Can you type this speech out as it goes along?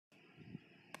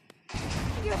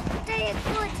very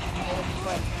good. Very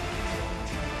good.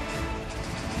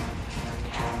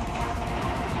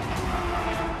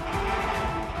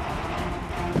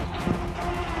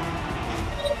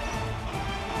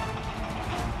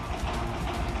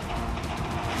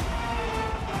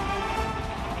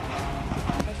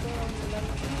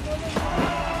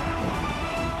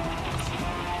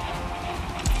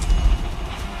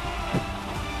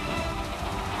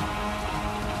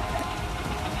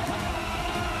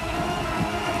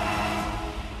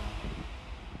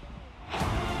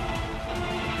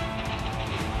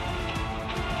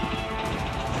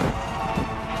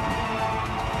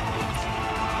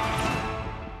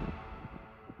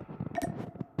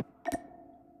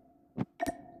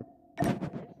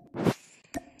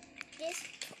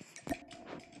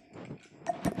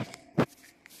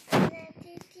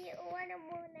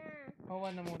 Hawa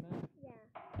na muna. Yeah.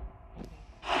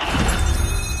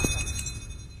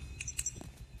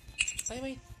 Ay,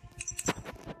 wait.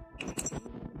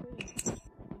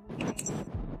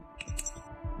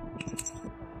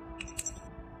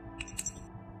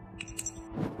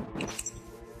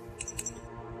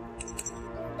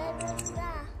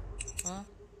 Ha?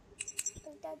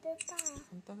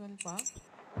 Ang tagal pa?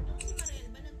 Si Mariel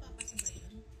ba nagpapasabay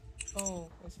yun? Oo,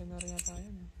 kasi na rin yata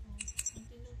yun. Ang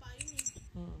tino pa yun eh.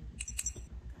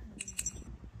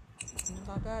 Ang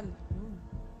tagal. Ayun.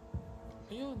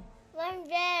 Ayun. One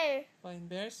bear. Fine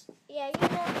bears. Yeah, you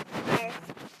know bear.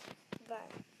 Bear.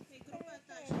 May group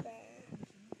ata siya. Bear.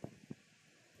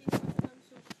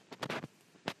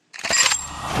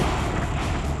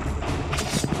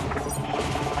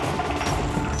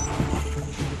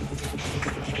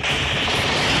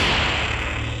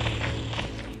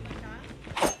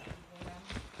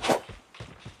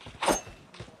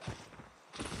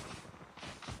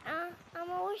 I'm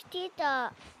always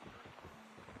Tita.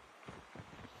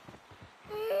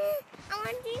 I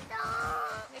want Tita.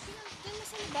 Pinagdan mo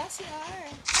sa labas si R.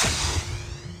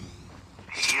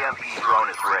 EMP drone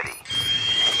is ready.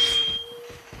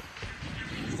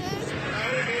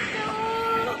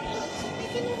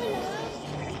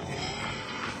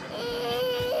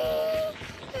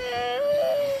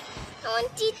 I want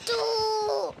Tito.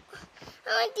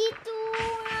 I want Tito.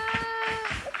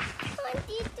 I want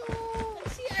Tito.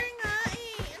 Si R nga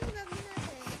eh. Ano gagawin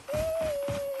natin?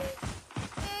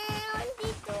 I want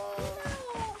Tito.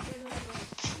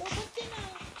 Lobot yun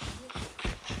ah.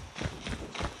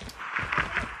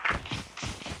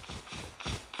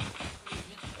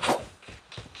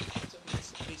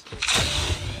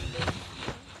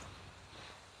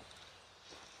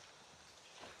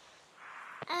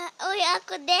 Uy,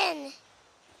 ako din.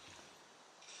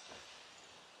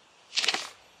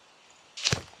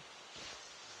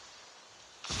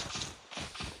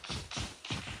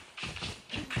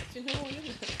 Sino mo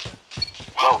yun?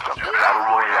 Welcome to Battle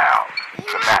Royale.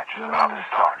 The match is about to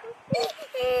start.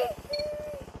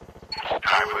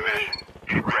 Time for mission.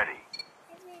 Get ready.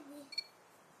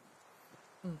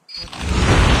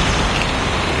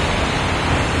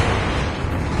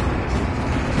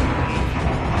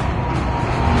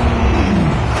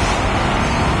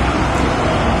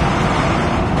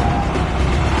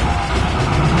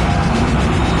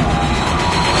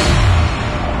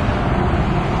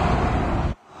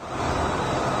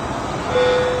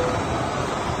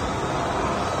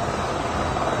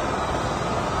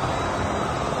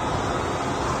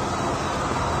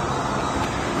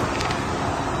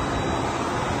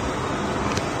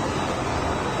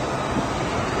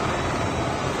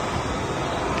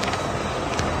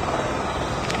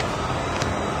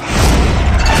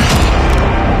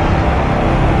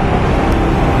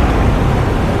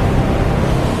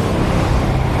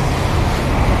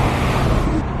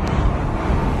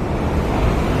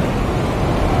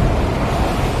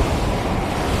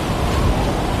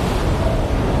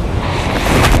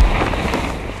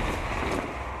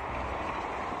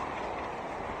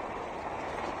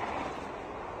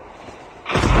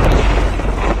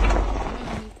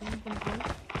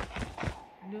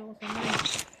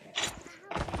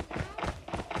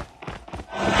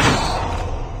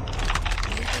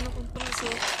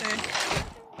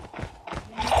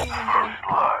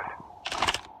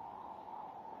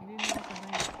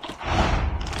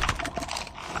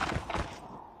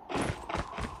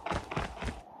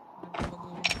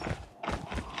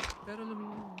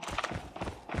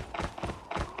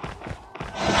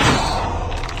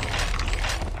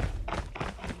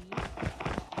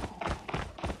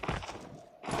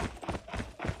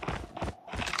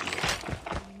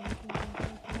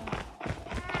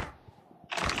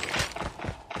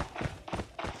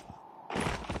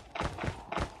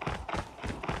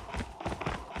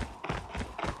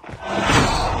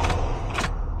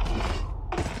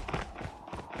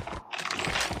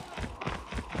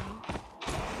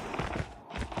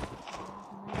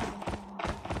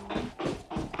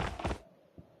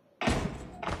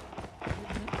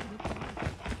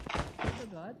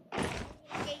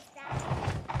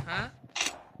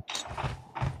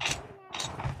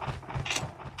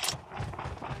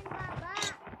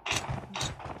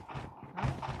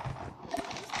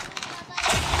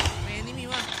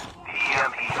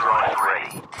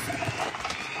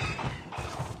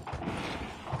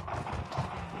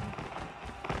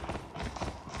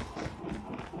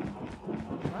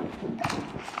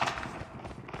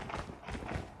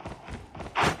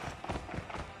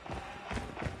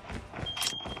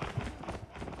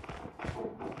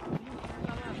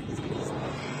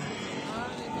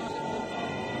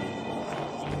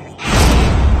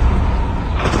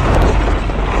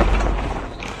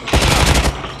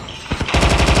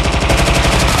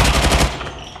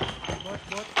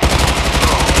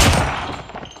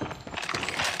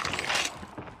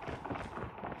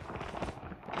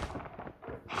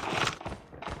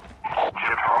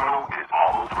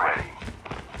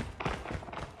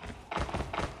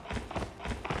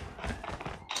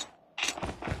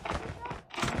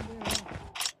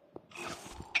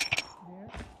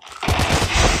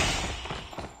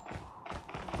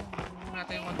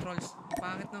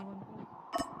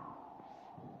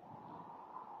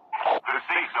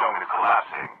 zone is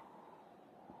collapsing.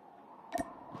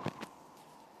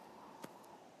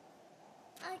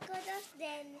 I got us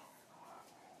then.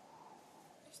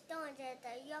 Stone at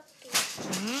the yucky.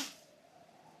 Hmm?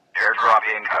 Airdrop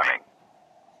incoming.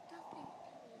 Stop it.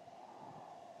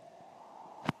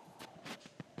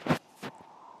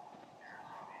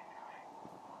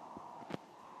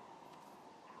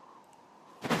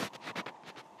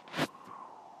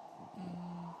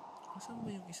 Asan ba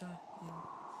yung isa?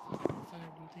 Yung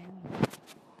fire dito yun.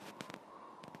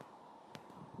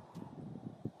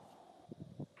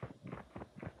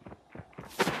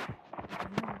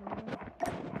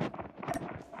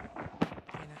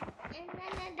 Okay na. And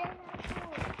another one.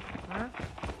 Ha?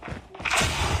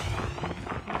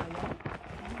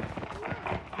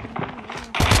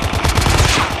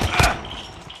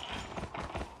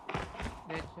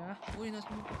 Dead siya? Uy,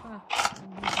 nasunod ka pa.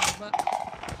 Nandun sa baba.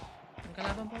 May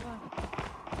kalaban pa ba?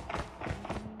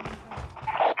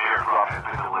 Airdrop has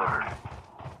been delivered.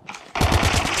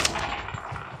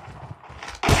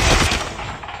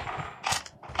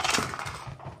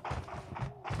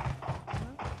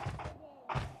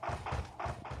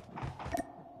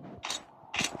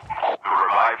 The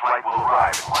revived flight will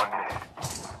arrive in 1 minute.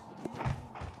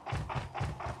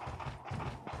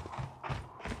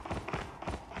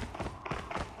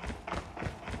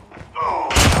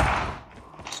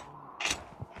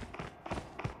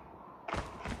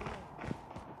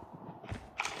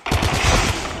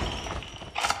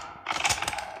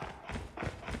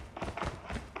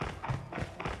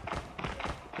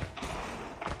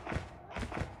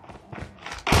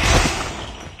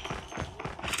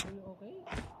 Are you okay?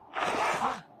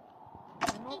 Ah!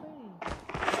 I'm okay.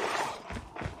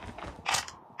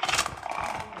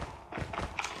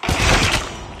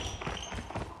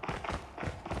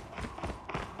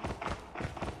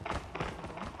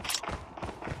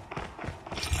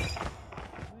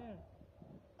 Where?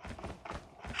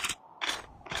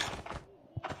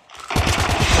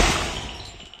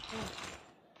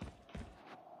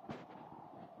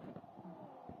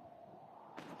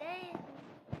 Then.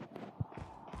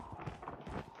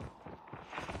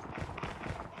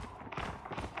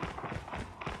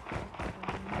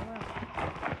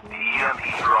 The EMP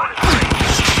drone is ready.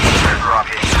 Airdrop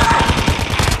incoming.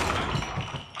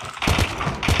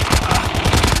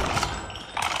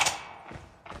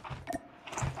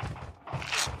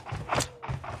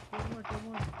 Two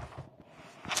more.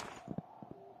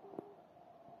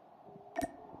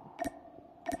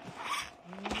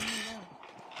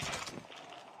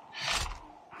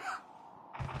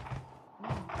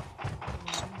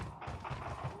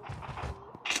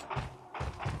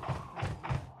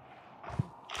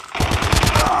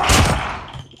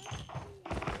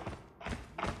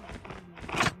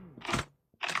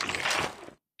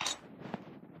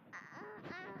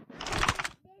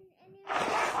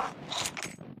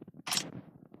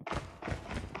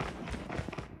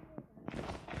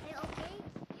 Are you okay?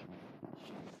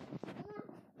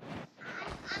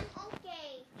 I'm okay.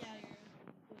 Yeah, you're good.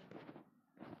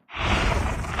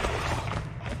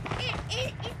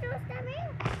 It was coming.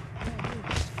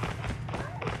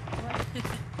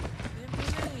 Ayun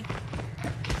pala eh. Nabasa na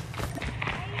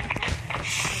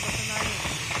yun.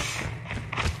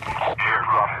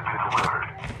 Airdrop has been delivered.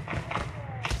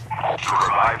 The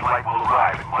revived flight will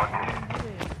arrive in 1 minute. Hindi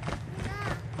eh.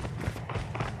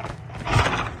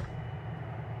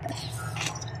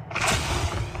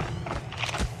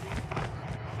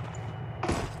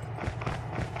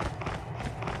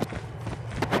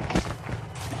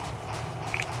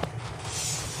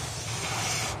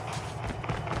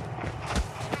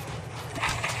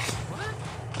 What?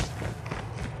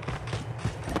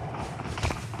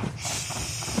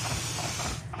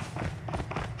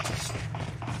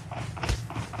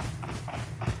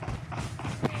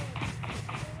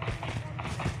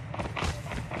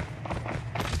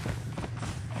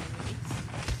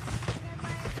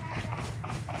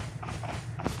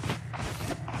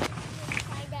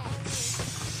 Wala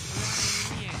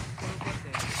enemy eh. Puro bot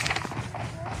eh.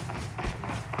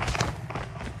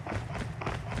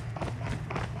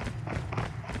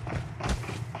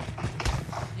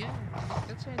 Yeah,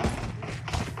 that's right.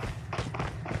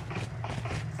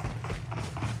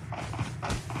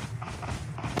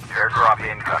 Airdrop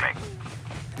incoming.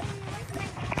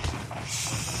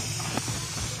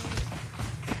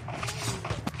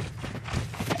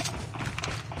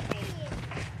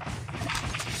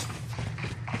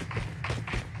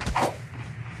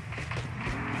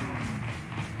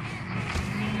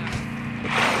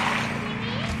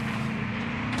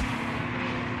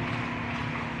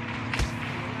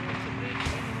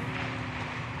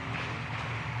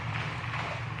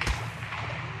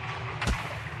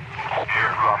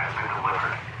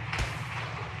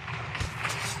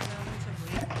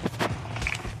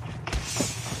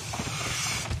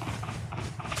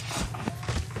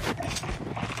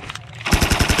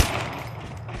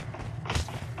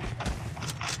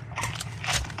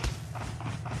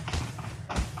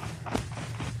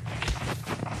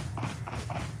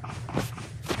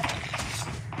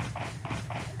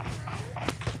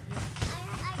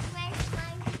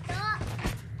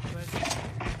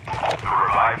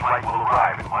 revived flight will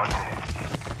arrive in 1 minute.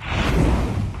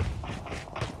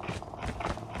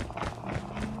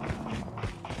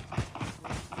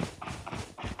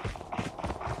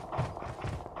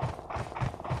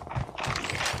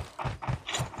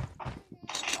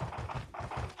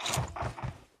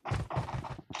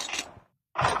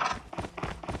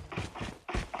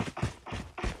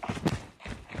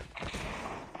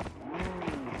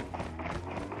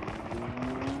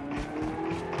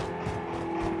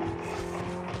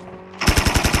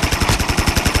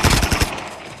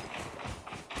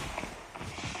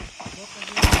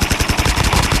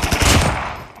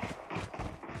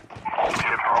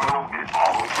 Ship terminal is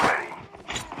almost ready.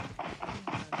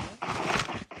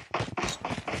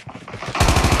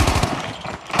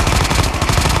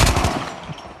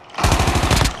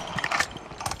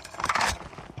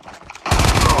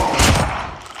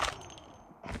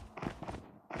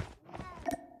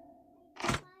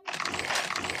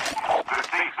 The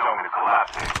safe zone is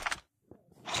collapsing.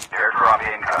 Airdrop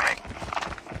incoming.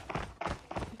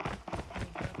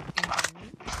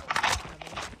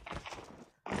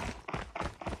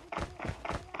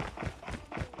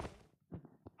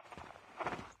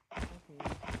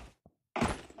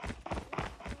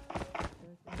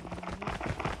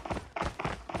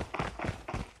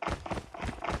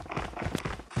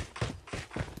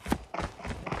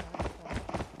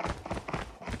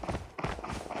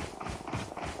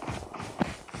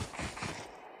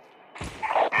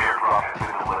 Airdrop has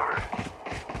been delivered.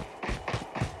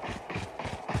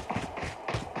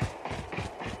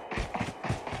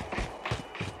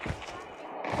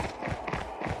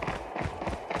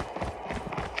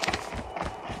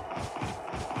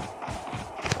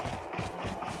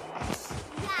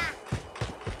 Yeah.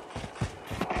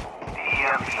 The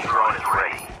EMP drone is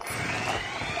ready.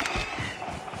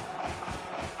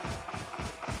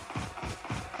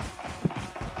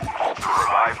 The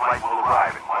revived flight will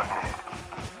arrive in 1 minute.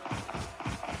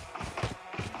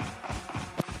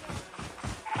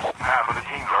 Half of the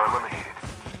teams are eliminated.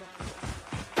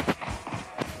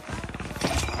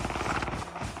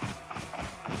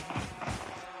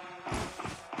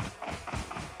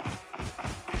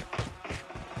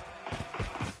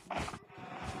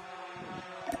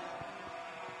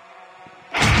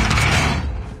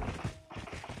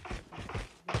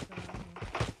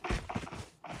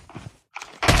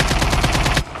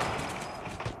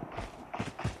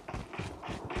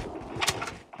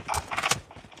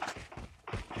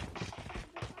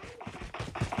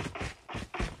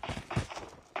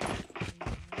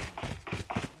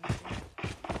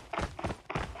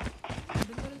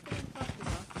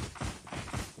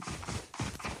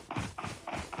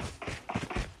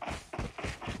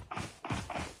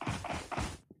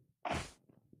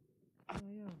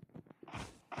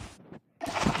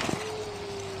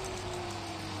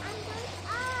 I'm going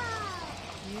up.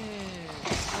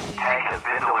 Tank has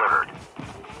been delivered.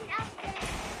 Going up there.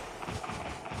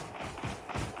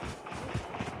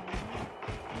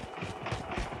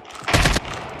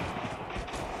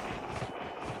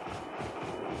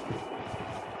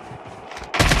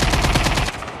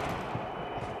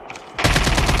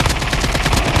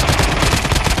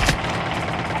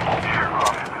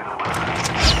 Airdrop has been delivered.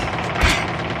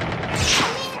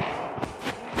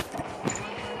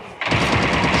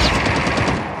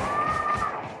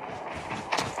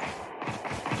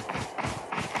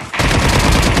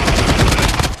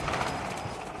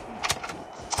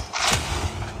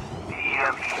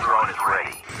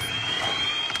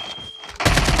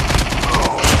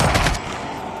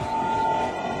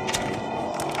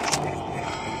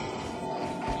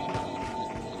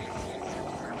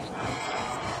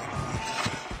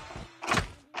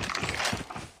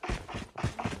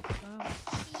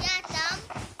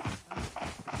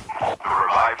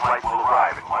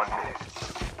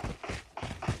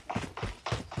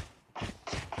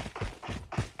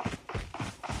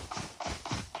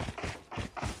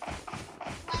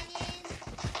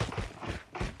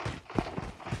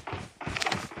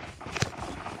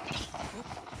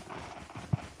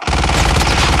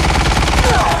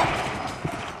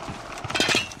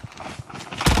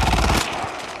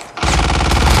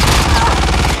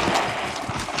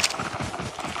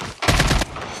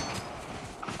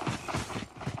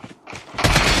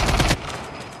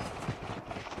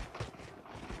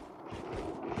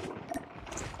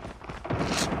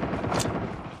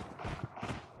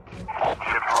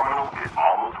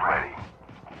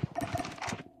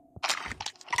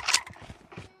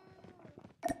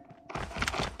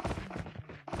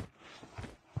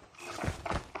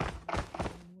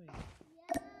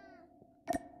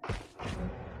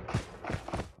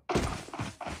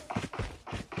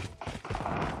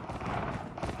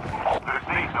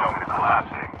 safe zone is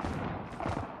collapsing.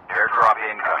 Airdrop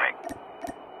incoming.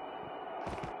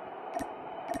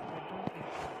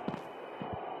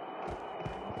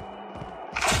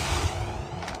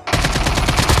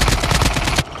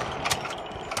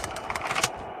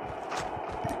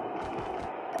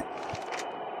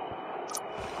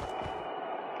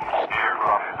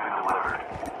 Airdrop has been delivered.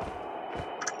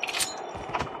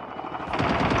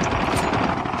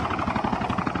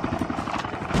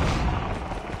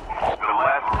 The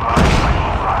last revived flight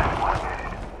will arrive in 1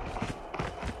 minute.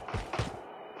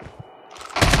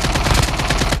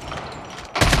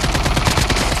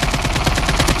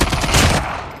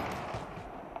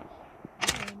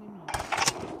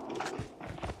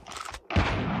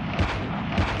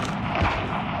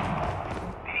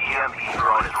 The EMP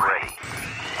drone is ready.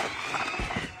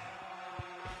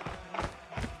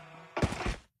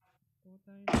 Kuha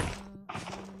tayo ng adrenaline.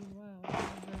 Wow,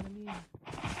 adrenaline.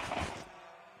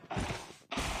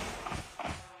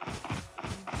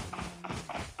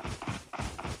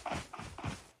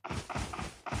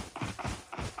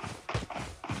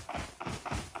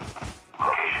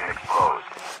 Location exposed.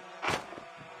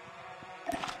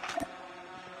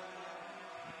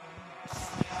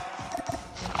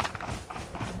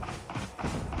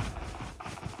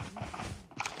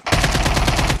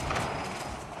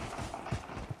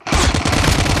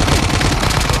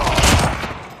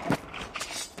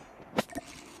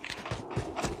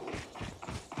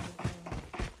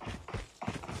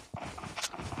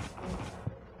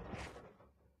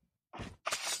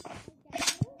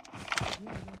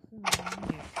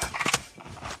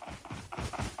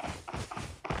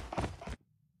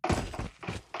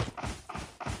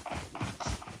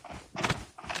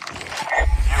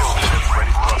 Fuel is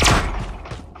ready for upgrade.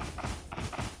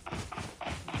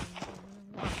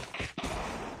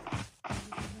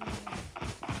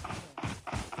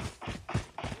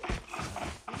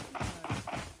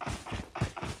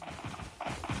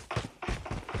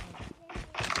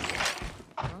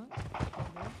 Ha?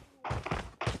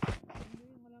 Hindi,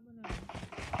 wala ba na?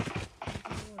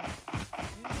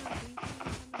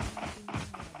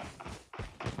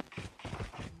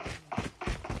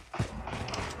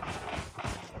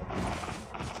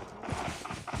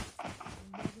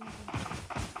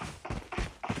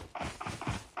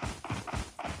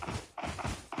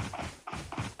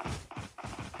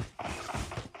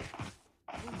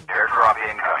 Airdrop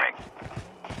incoming.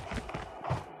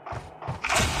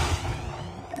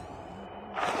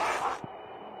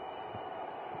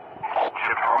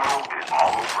 Chip terminal is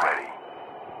almost ready.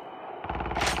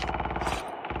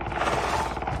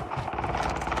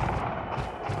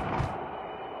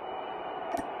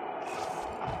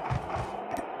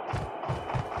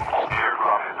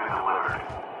 Airdrop has been delivered.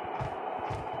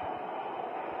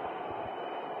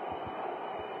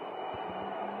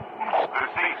 The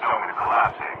safe zone is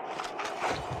collapsing.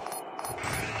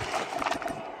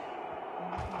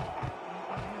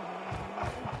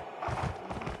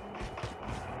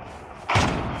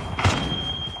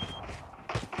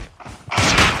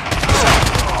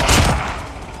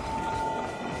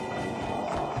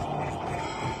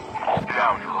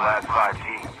 Down to the last 5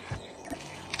 teams.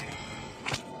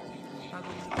 Bago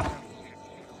mo ito.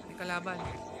 May kalaban.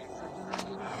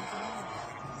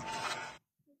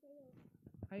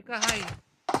 Hi ka, hi.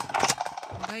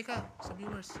 Mag-hi ka sa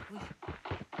viewers. Uy,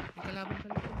 may kalaban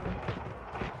sa likod.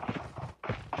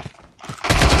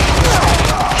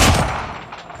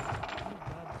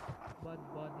 Bad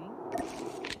body.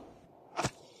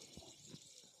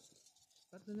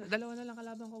 Dalawa na lang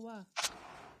kalaban ko ba?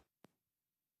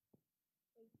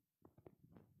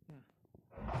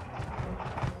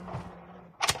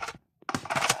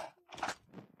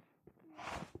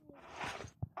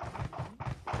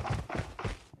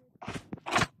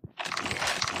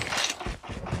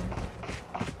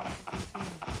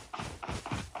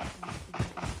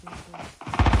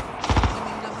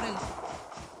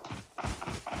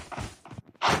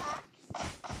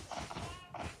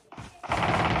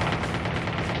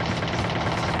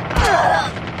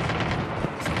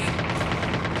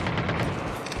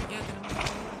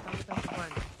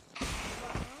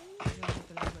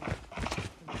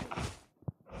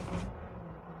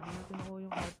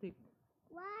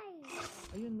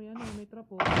 Ayun, may ano, may trap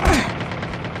oh.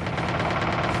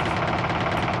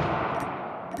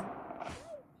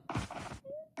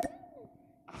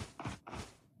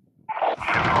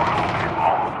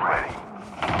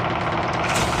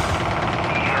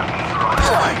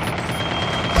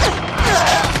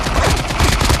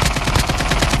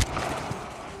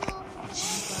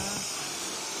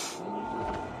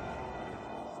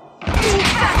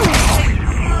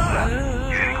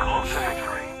 Getting close to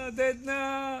victory. Dead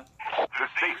na! The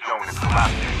safe zone is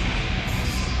collapsing.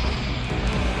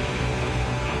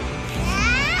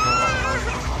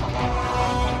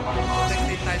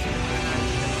 Protected tayo sa mga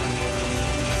natin.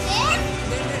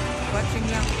 Hindi. Watching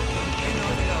lang. Ayun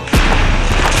o, sila o.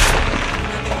 Hindi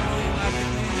natin ako yung agad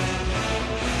na yun.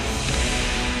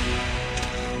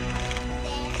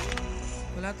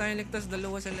 Wala tayong ligtas,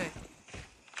 dalawa sila eh.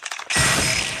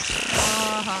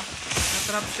 Ha.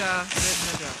 Natrap siya, dead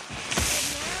na siya.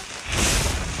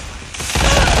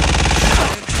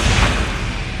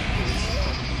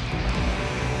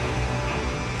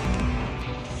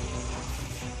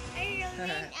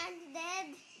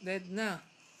 Dead na.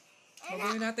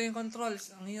 Baguhin natin yung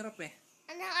controls. Ang hirap eh.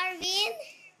 Ano, Arvin?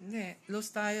 Hindi. Lose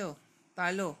tayo.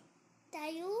 Talo.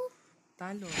 Tayo?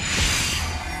 Talo.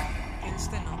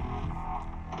 Instant, no?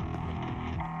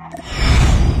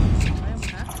 Ayaw mo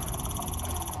na?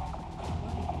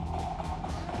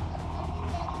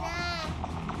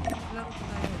 Laro ko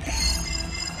tayo.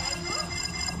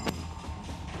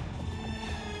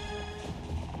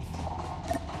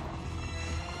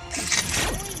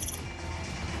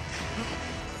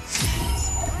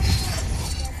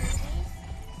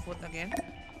 Foot again?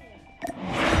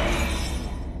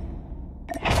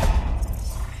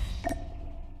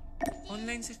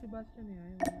 Online si Sebastian eh.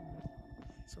 Ayaw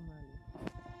sumali.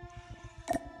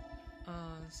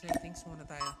 Settings muna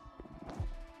tayo.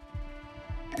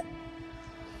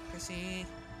 Kasi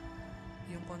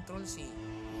yung control C.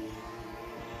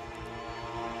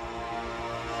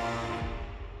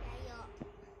 Tayo.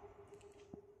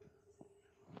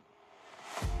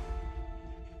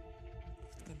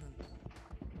 Ganun.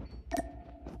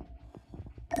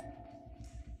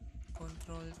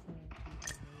 Controls.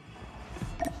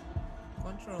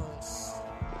 Controls.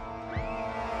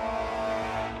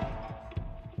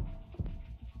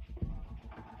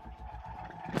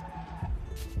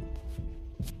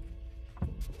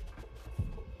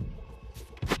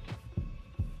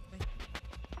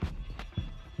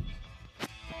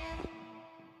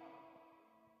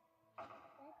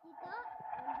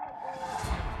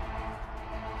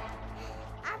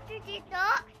 After dito,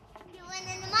 iwan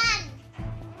na naman.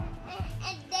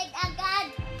 And dead agad.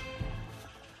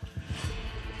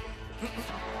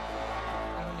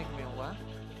 Narinig mo yung wa?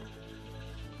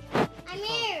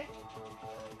 Amir!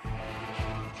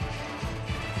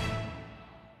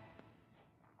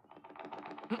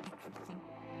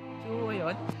 Si Uwa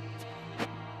yun?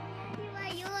 Di ba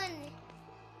yun?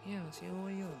 Yeah, si Uwa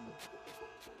yun.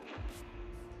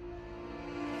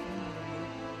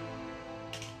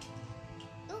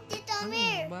 Look, Tito Ano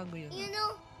Amir. yun? Bago yun. You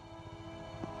know?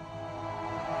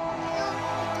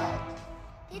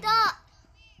 Tito!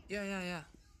 Yeah.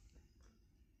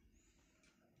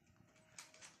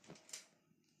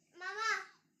 Mama!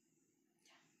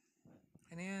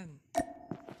 Ano yan?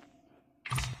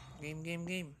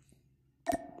 Game.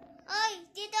 Oy,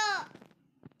 Tito!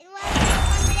 Iwan mo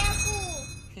naman ako.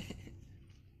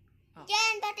 Ah.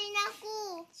 Diyan, patay na ako.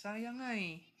 Sayang nga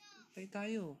eh. Patay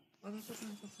tayo. Ano sa.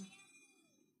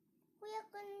 Kuya,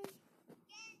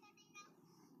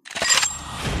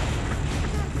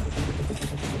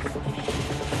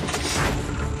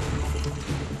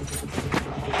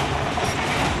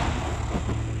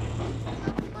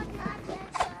 Put natin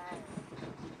sa...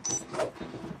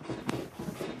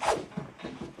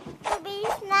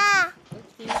 Mabilis na.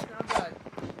 Let's finish na agad.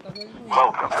 Tagal mo eh.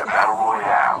 Welcome to Battle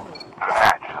Royale. The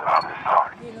match is about to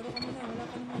start. Okay, laro ka muna. Wala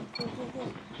ka naman. Go.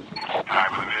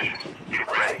 Time for the mission. Get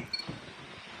ready.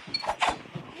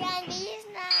 Yan, bilis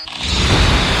na.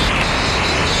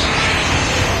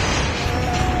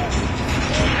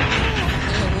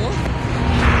 Hello?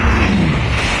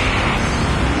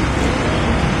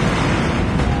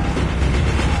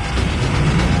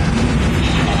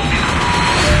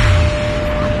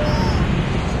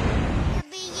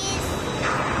 Mabilis.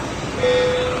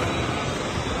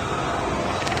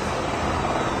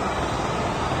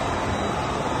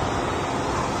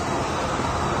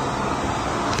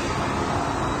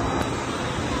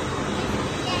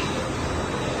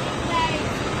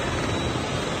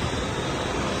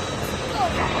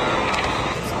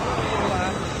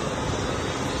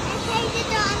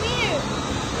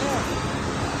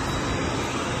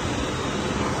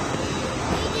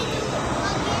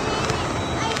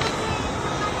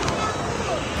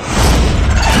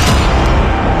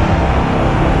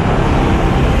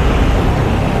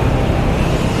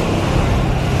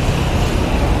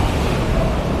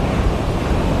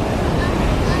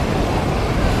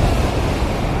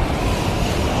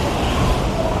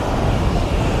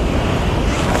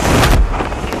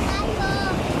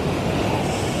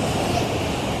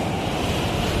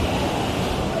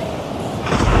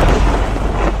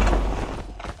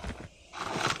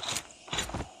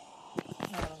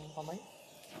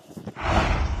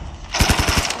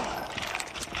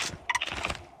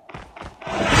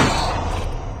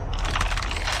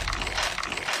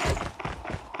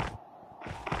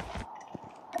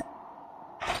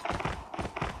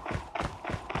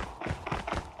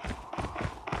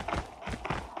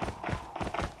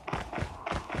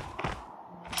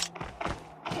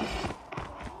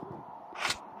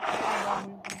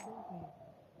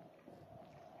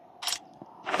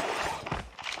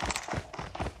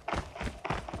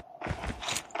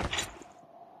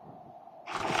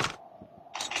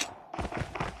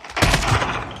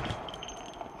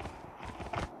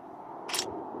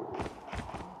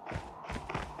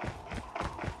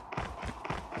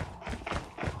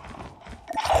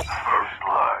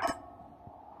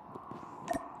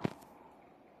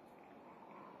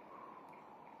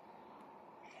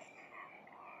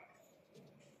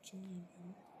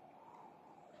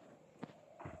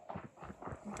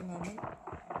 kalaban.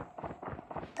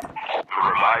 The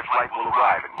revived flight will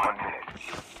arrive in 1 minute.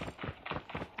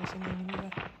 Nasaan yung nila?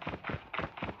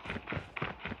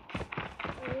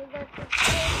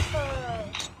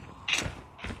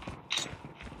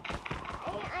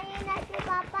 Ayun na si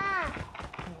Papa.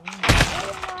 Oo.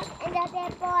 Ayun na,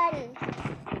 and the weapon.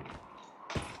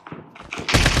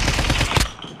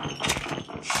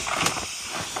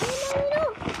 Ayun.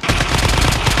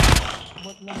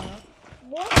 Bot lang ha?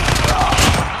 Boot?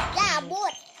 Yeah,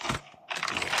 boot.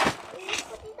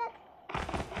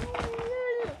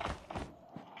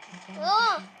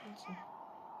 Oh.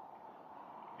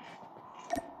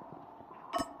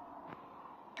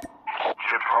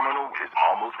 Ship terminal is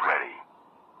almost ready.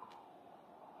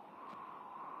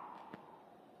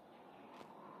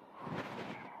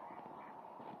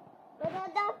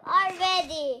 Products are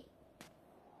ready.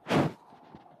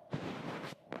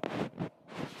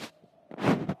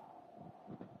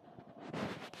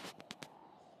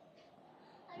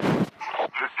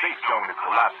 The safe zone is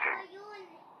collapsing.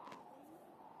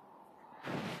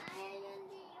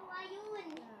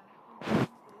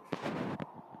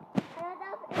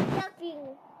 Products is jumping.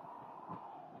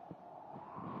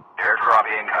 Airdrop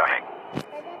incoming.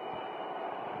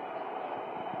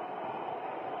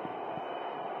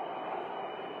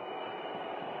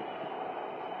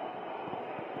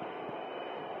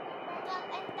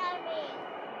 Product is coming.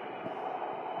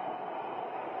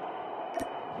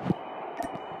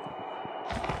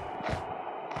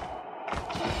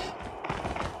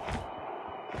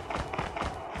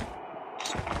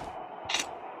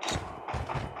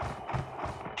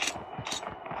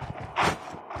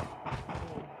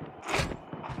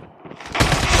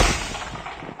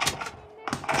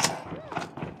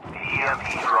 The EMP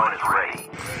drone is ready.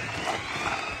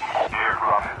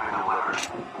 Airdrop has been delivered.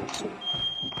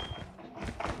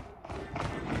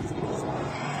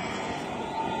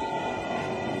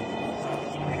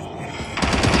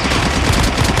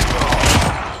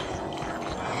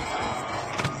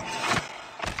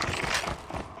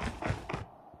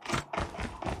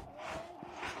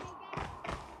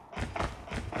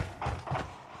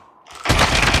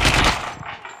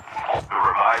 The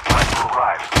revived flight will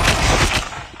arrive.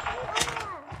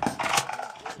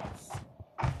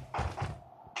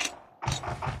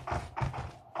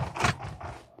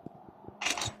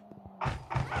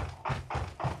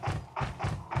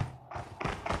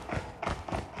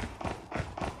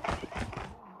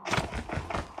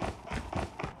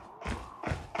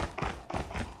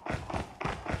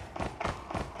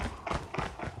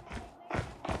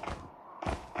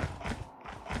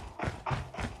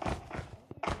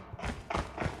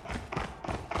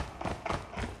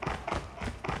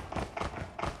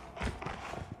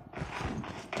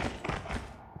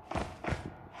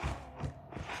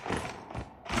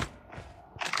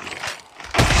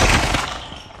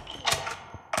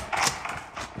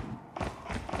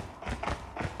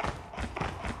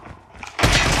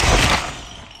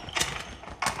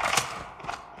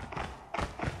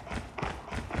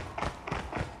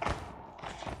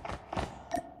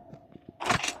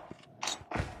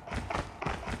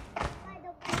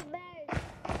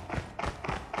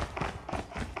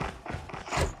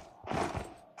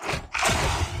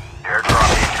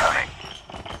 Airdrop incoming.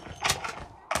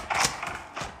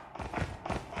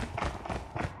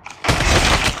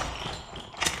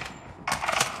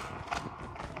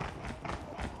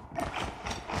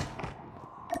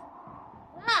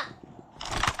 Ah!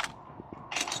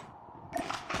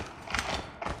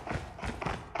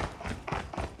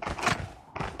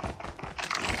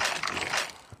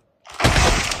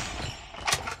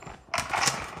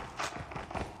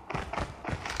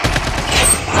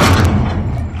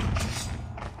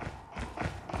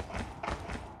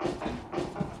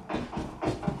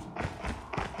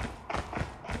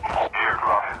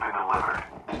 Airdrop has been delivered.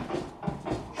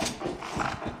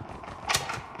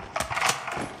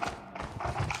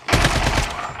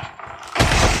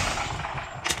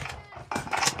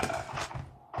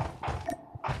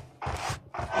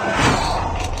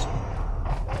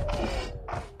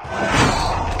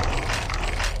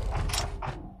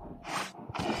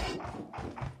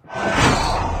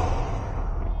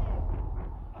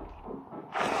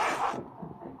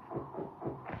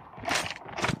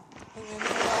 Ang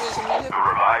enemy tayo sa milip. The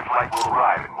revived flight will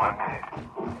arrive in 1 minute.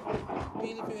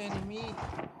 Milip yung enemy.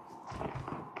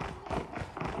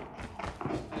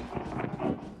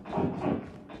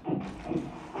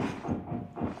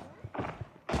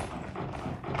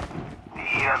 The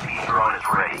EMP drone is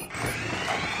ready.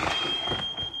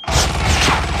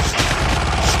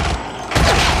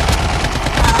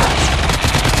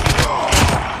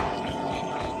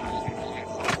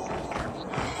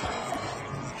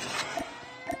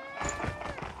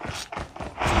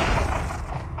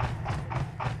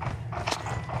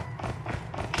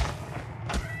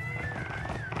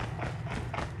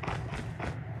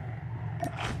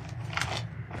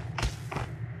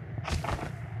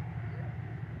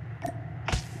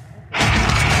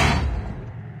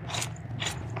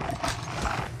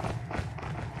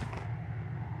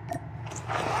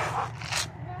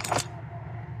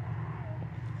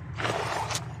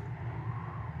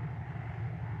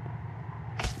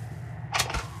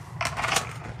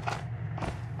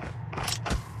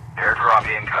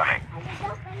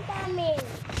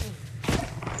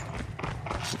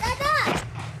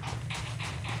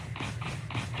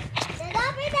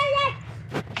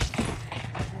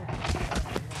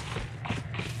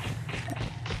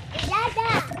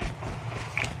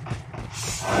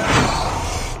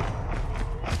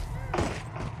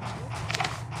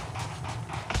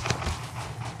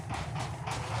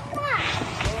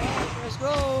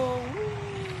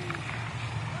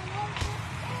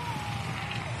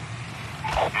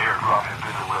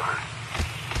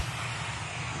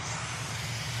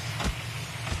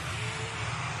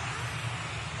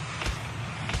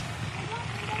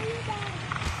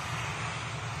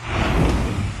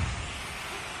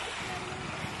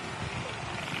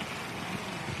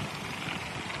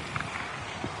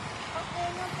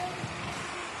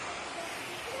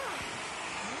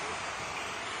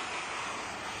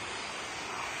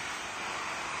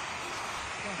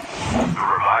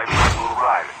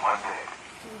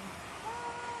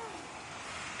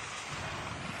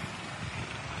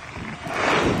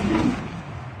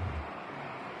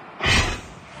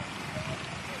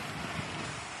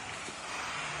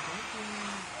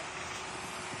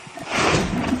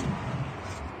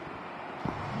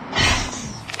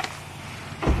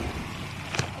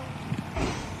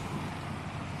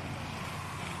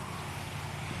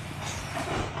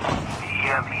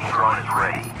 EMP drone is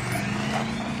ready.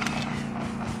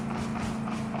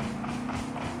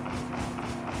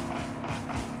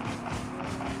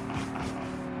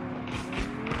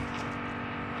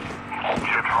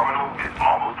 Chip terminal is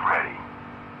almost ready.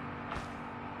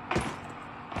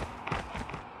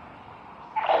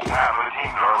 Half of the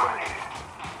teams are eliminated.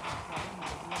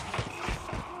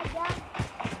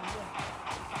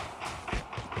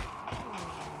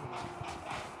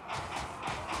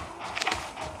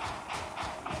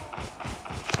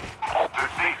 The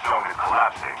safe zone is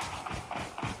collapsing.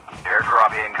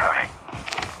 Airdrop incoming.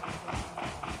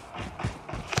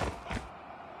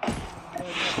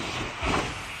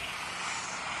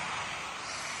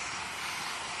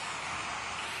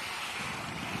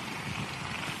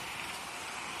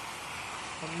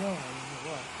 Ano? Ano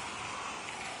ba?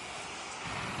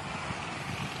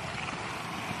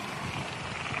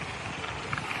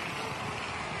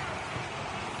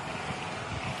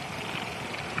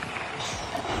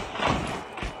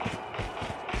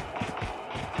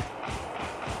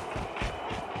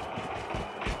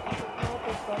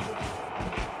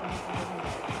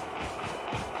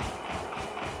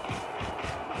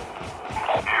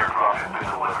 Airdrop has been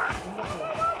delivered.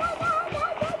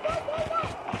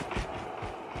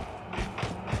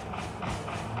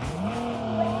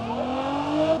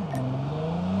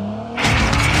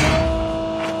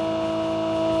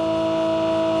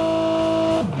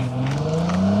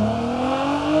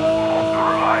 The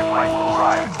revived flight will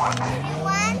arrive in 1 minute.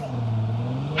 Everyone?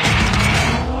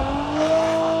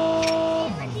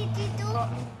 What did you do?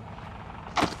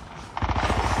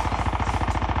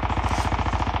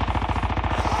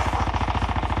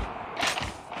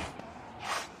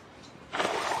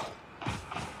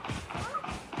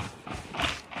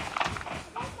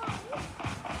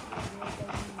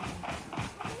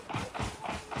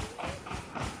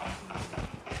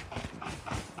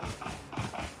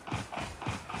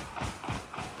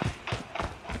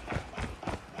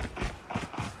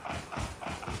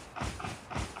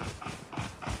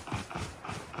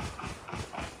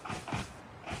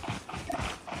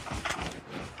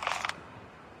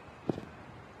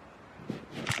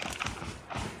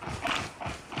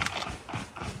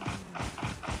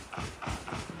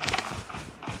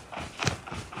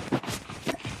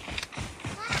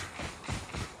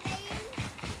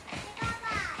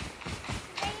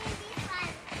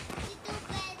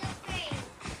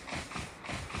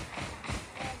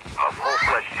 A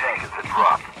full-fledged tank has been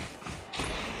dropped.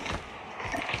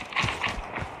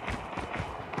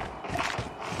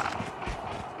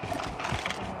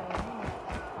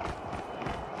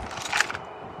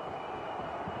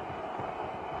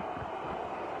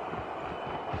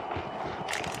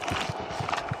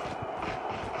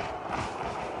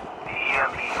 The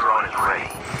EMP drone is ready.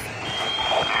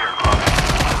 Airdrop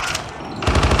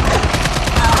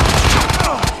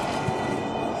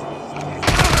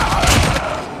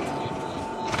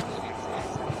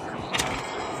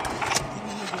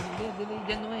Delay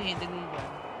dyan mo eh. Delay dyan.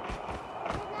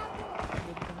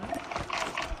 Good ka na?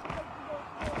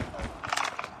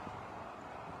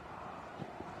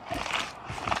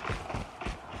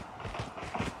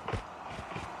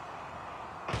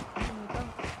 Ano ito?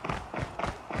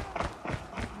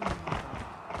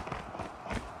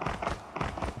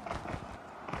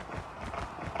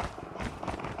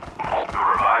 The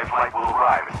revived flight will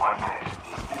arrive in 1 minute.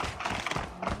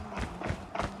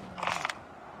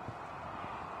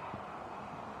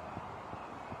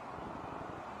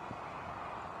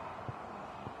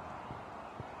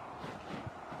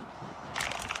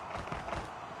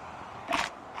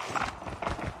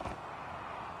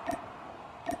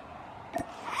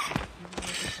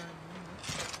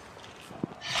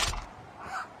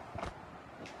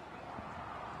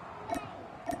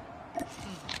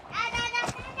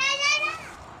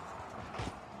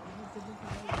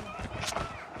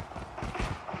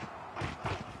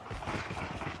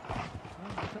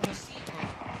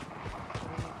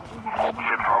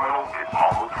 Chip terminal is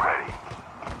almost ready.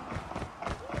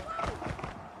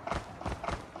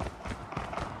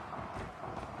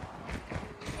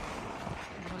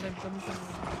 Nakalive kami sa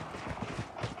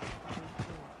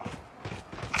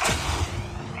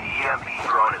The EMP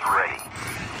drone is ready.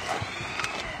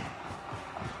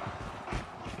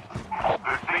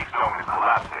 The safe zone is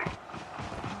collapsing.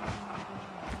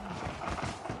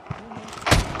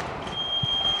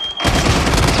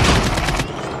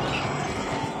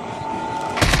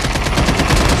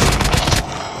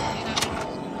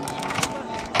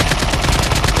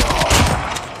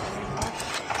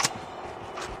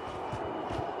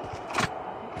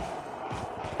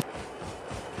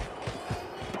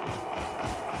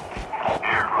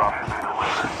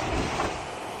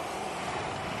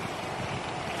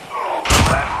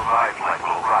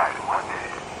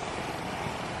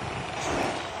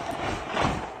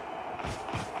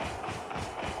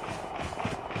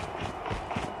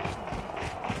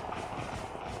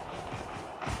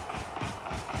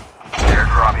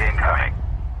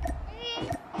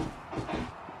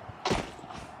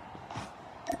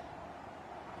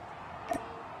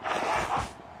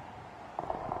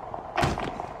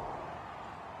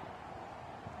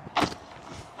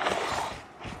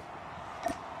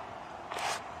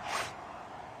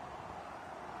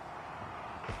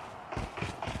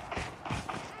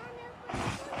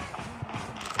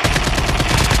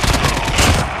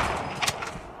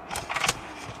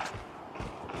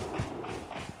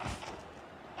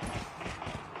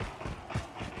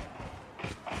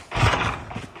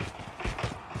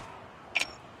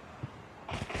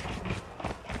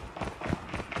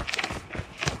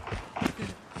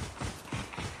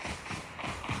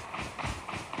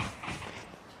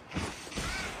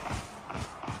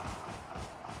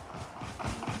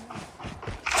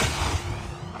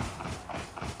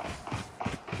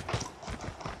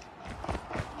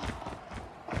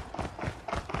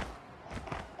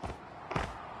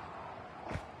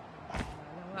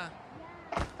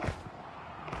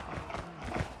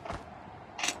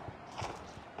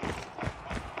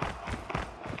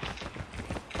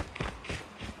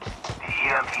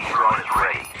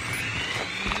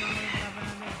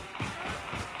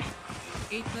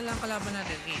 8 na lang kalaban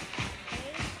natin. 8.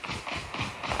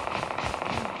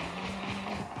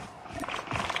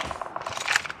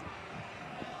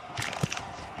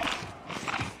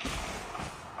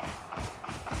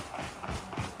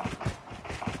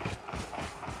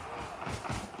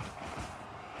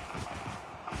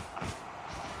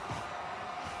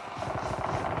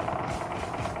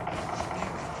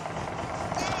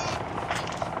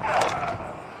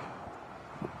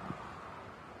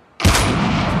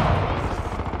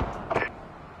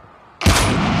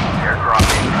 Airdrop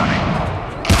incoming.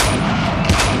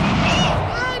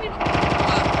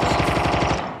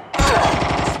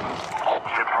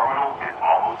 Ship terminal is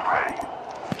almost ready.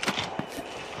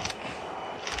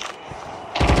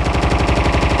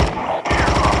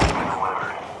 Airdrop has been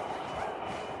delivered.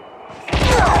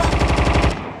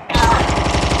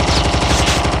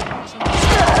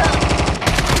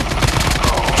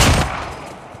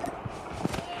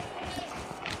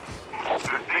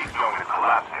 The safe zone is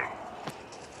collapsing.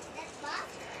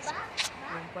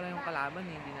 Yung pala yung kalaban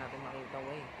eh, hindi natin makita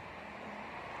way.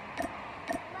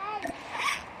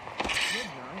 Good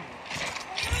na yun.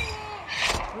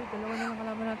 Uy, dalawa na lang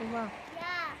kalaban natin ba?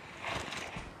 Yeah.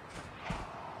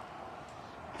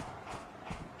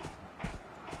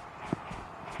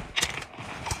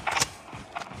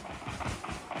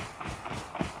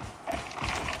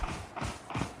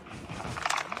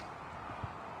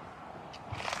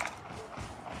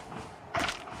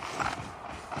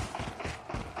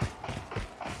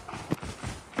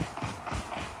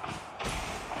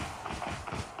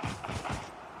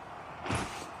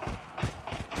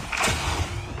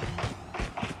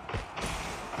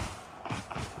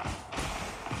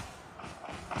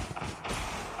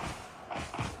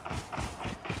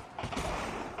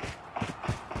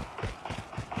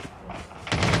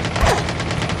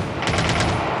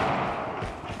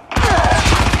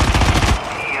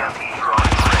 EMP drone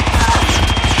is ready.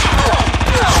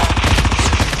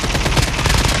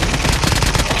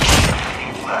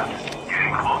 Team left.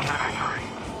 Getting close to victory.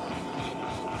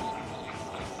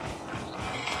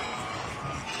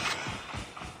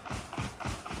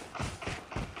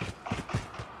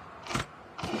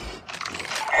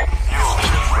 Fuel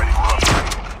is ready for upgrade.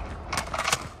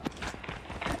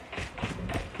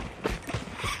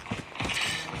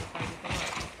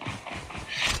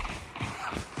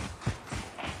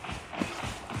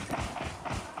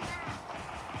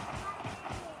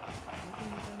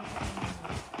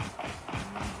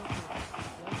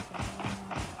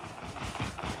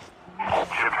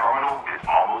 Ship terminal is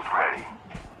almost ready.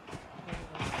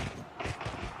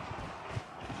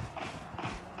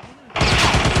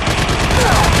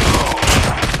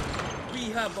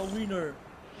 We have a winner.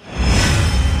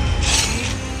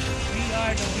 We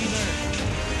are the winner.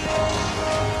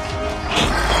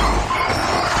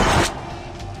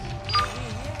 We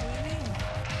win.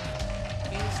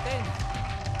 Kills 10.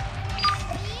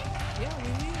 Yeah, we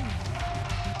win.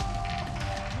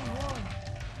 We won.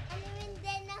 Ano rin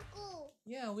din ako?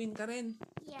 Yeah, win ka rin.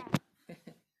 Yeah.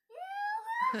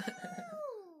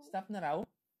 Stop na raw?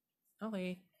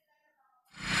 Okay.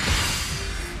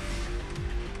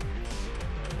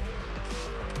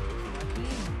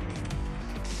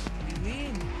 We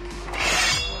win.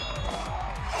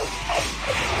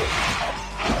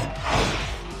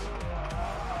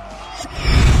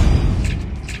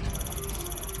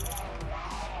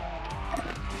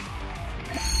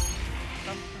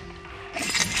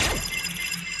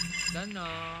 Done na.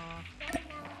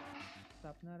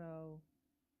 Stop na raw.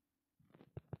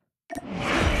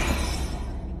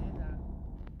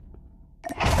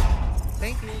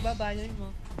 Thank you. Bye-bye. Yun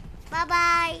mo.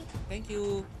 Bye-bye. Thank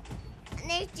you.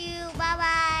 Nice to you.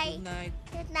 Bye-bye. Good night.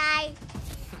 Good night.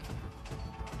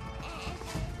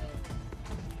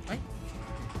 Ay.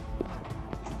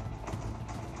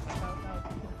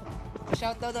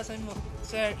 Shout out daw sa mo.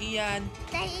 Sir Ian.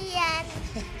 Sa iyan.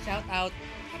 Shout out.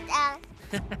 At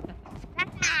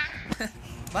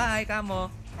Bye,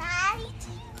 kamo. Bye.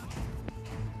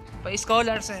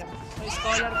 Pa-scholar, sir.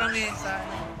 Pa-scholar kami sa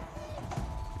ano.